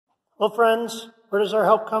Well, friends, where does our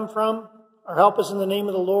help come from? Our help is in the name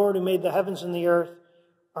of the Lord who made the heavens and the earth.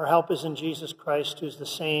 Our help is in Jesus Christ, who's the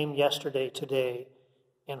same yesterday, today,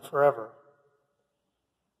 and forever.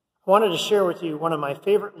 I wanted to share with you one of my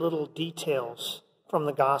favorite little details from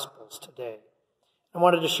the Gospels today. I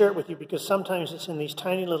wanted to share it with you because sometimes it's in these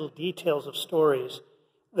tiny little details of stories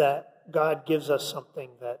that God gives us something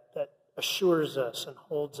that assures us and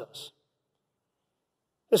holds us.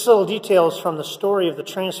 This little detail is from the story of the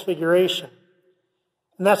Transfiguration.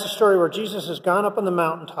 And that's a story where Jesus has gone up on the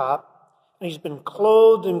mountaintop and he's been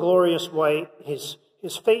clothed in glorious white. His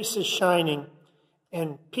face is shining.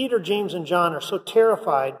 And Peter, James, and John are so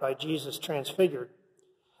terrified by Jesus transfigured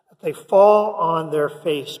that they fall on their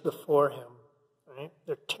face before him. Right?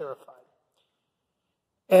 They're terrified.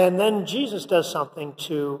 And then Jesus does something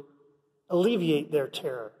to alleviate their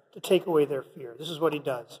terror, to take away their fear. This is what he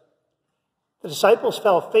does. The disciples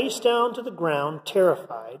fell face down to the ground,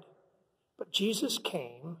 terrified, but Jesus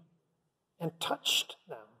came and touched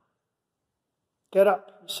them. Get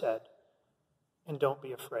up, he said, and don't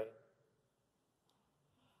be afraid.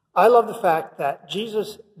 I love the fact that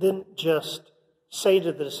Jesus didn't just say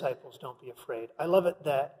to the disciples, don't be afraid. I love it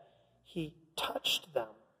that he touched them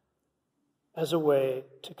as a way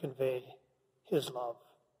to convey his love.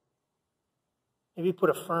 Maybe he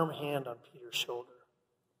put a firm hand on Peter's shoulder.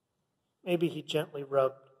 Maybe he gently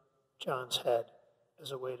rubbed John's head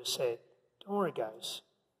as a way to say, don't worry, guys,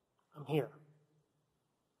 I'm here.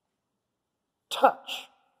 Touch,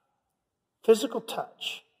 physical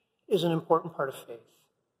touch, is an important part of faith.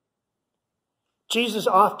 Jesus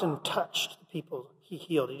often touched the people he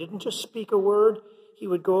healed. He didn't just speak a word, he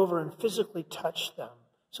would go over and physically touch them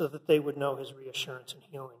so that they would know his reassurance and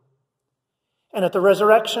healing. And at the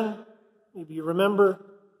resurrection, maybe you remember,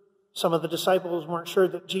 some of the disciples weren't sure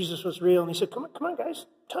that Jesus was real, and he said, come on, guys,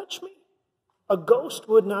 touch me. A ghost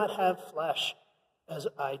would not have flesh as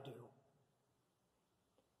I do.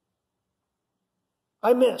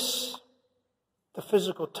 I miss the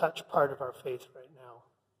physical touch part of our faith right now.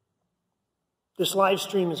 This live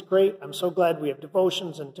stream is great. I'm so glad we have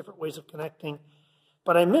devotions and different ways of connecting.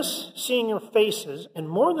 But I miss seeing your faces, and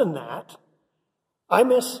more than that, I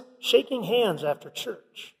miss shaking hands after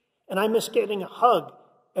church. And I miss getting a hug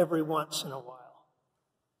every once in a while.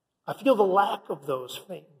 I feel the lack of those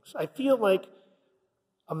things. I feel like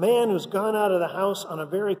a man who's gone out of the house on a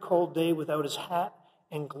very cold day without his hat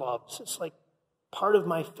and gloves. It's like part of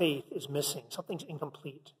my faith is missing. Something's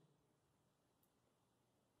incomplete.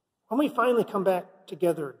 When we finally come back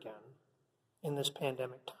together again in this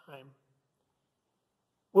pandemic time,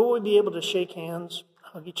 will we be able to shake hands,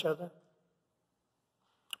 hug each other?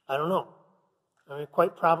 I don't know. I mean,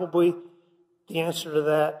 quite probably the answer to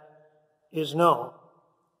that is no.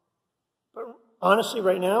 But honestly,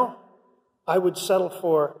 right now, I would settle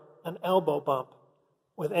for an elbow bump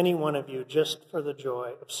with any one of you just for the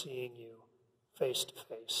joy of seeing you face to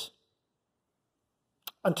face.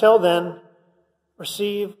 Until then,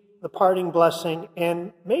 receive the parting blessing,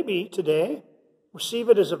 and maybe today, receive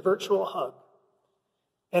it as a virtual hug.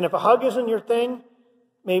 And if a hug isn't your thing,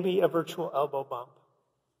 maybe a virtual elbow bump.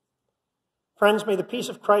 Friends, may the peace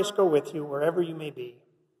of Christ go with you wherever you may be.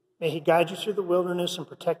 May he guide you through the wilderness and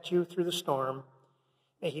protect you through the storm.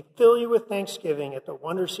 May he fill you with thanksgiving at the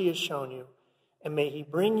wonders he has shown you. And may he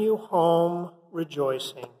bring you home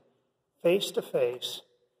rejoicing, face to face,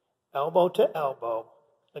 elbow to elbow,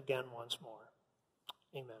 again once more.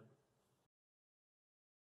 Amen.